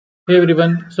Hey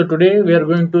everyone, so today we are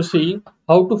going to see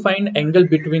how to find angle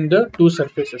between the two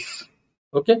surfaces.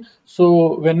 Okay,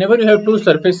 so whenever you have two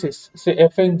surfaces, say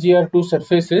F and G are two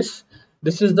surfaces,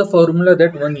 this is the formula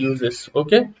that one uses.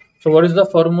 Okay, so what is the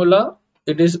formula?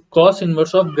 It is cos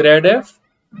inverse of grad F.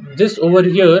 This over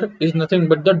here is nothing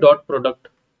but the dot product,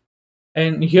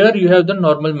 and here you have the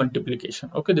normal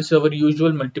multiplication. Okay, this is our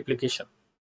usual multiplication.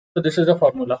 So this is the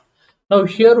formula. Now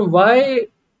here, why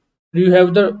you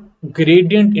have the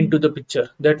gradient into the picture?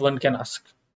 That one can ask.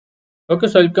 Okay,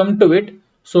 so I'll come to it.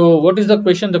 So what is the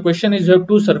question? The question is, you have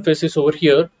two surfaces over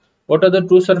here. What are the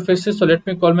two surfaces? So let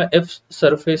me call my F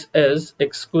surface as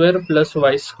x square plus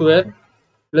y square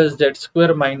plus z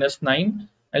square minus 9,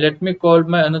 and let me call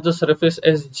my another surface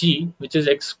as G, which is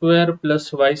x square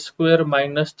plus y square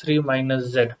minus 3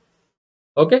 minus z.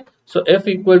 Okay, so F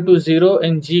equal to 0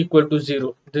 and G equal to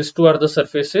 0. These two are the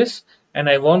surfaces, and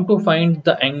I want to find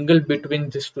the angle between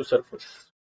these two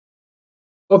surfaces.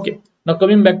 Okay, now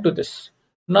coming back to this.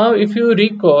 Now, if you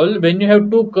recall, when you have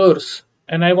two curves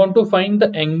and I want to find the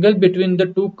angle between the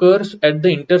two curves at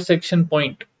the intersection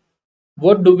point,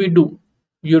 what do?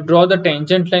 You draw the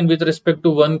tangent line with respect to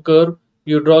one curve,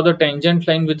 you draw the tangent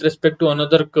line with respect to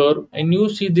another curve, and you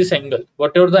see this angle.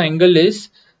 Whatever the angle is,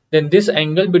 then this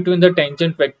angle between the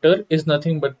tangent vector is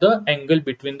nothing but the angle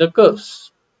between the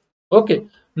curves. Okay,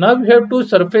 now we have two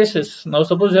surfaces. Now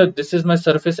suppose this is my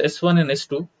surface S1 and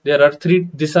S2. There are three,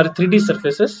 these are 3D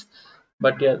surfaces.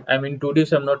 But yeah, I'm in 2D,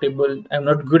 so I'm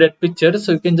not good at pictures.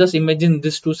 So you can just imagine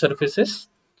these two surfaces.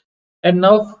 And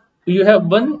now you have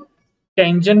one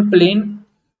tangent plane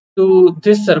to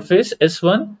this surface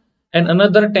S1 and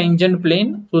another tangent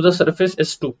plane to the surface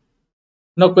S2.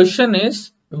 Now question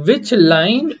is, which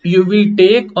line you will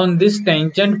take on these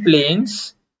tangent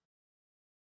planes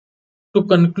to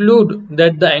conclude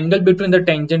that the angle between the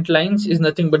tangent lines is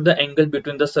nothing but the angle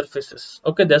between the surfaces.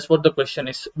 Okay, that's what the question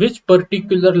is. Which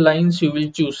particular lines you will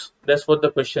choose? That's what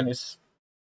the question is.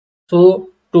 So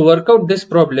to work out this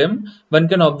problem, one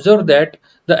can observe that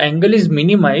the angle is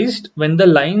minimized when the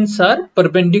lines are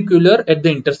perpendicular at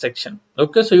the intersection.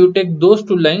 Okay, so you take those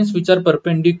two lines which are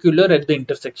perpendicular at the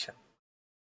intersection,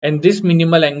 and this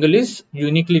minimal angle is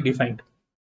uniquely defined.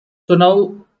 So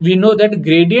now we know that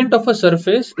gradient of a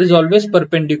surface is always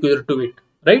perpendicular to it,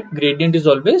 right? Gradient is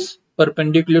always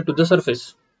perpendicular to the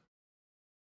surface.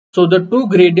 So the two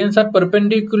gradients are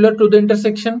perpendicular to the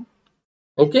intersection.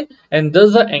 Okay, and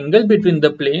thus the angle between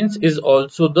the planes is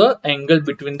also the angle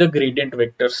between the gradient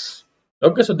vectors.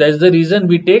 Okay, so that's the reason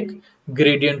we take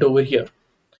gradient over here.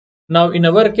 Now in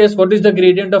our case, what is the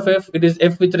gradient of f? It is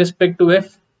f with respect to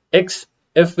x,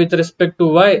 f with respect to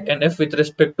y, and f with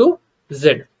respect to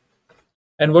z.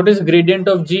 And what is gradient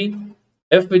of g?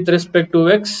 F with respect to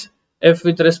x, f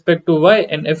with respect to y,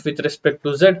 and f with respect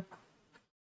to z.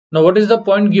 Now what is the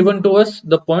point given to us?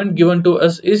 The point given to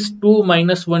us is 2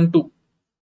 minus 1 2.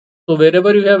 So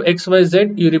wherever you have x, y,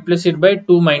 z, you replace it by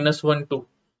 2 minus 1 2.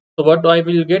 So what I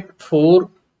will get? 4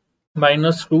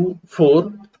 minus 2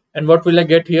 4, and what will I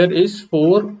get here is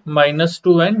 4 minus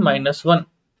 2 and minus 1.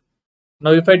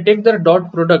 Now if I take the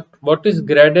dot product, what is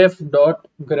grad f dot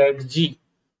grad g?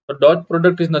 The dot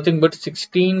product is nothing but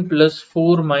 16 plus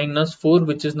 4 minus 4,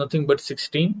 which is nothing but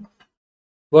 16.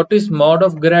 What is mod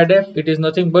of grad f? It is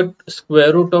nothing but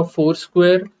square root of 4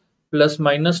 square plus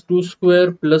minus 2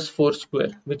 square plus 4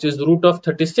 square, which is root of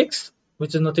 36,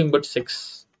 which is nothing but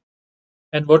 6.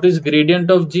 And what is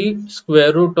gradient of g?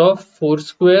 Square root of 4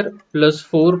 square plus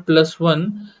 4 plus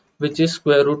 1, which is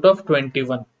square root of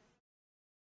 21.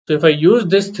 So if I use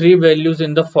these three values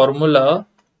in the formula,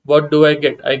 what do I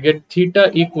get? I get theta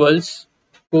equals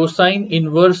cosine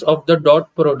inverse of the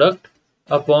dot product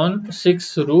upon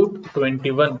 6 root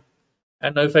 21.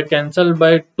 And now if I cancel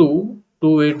by 2,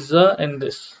 2 is and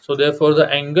this. So therefore the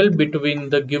angle between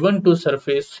the given two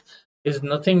surface is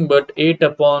nothing but 8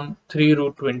 upon 3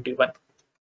 root 21.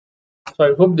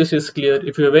 So I hope this is clear.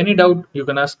 If you have any doubt, you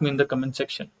can ask me in the comment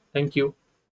section. Thank you.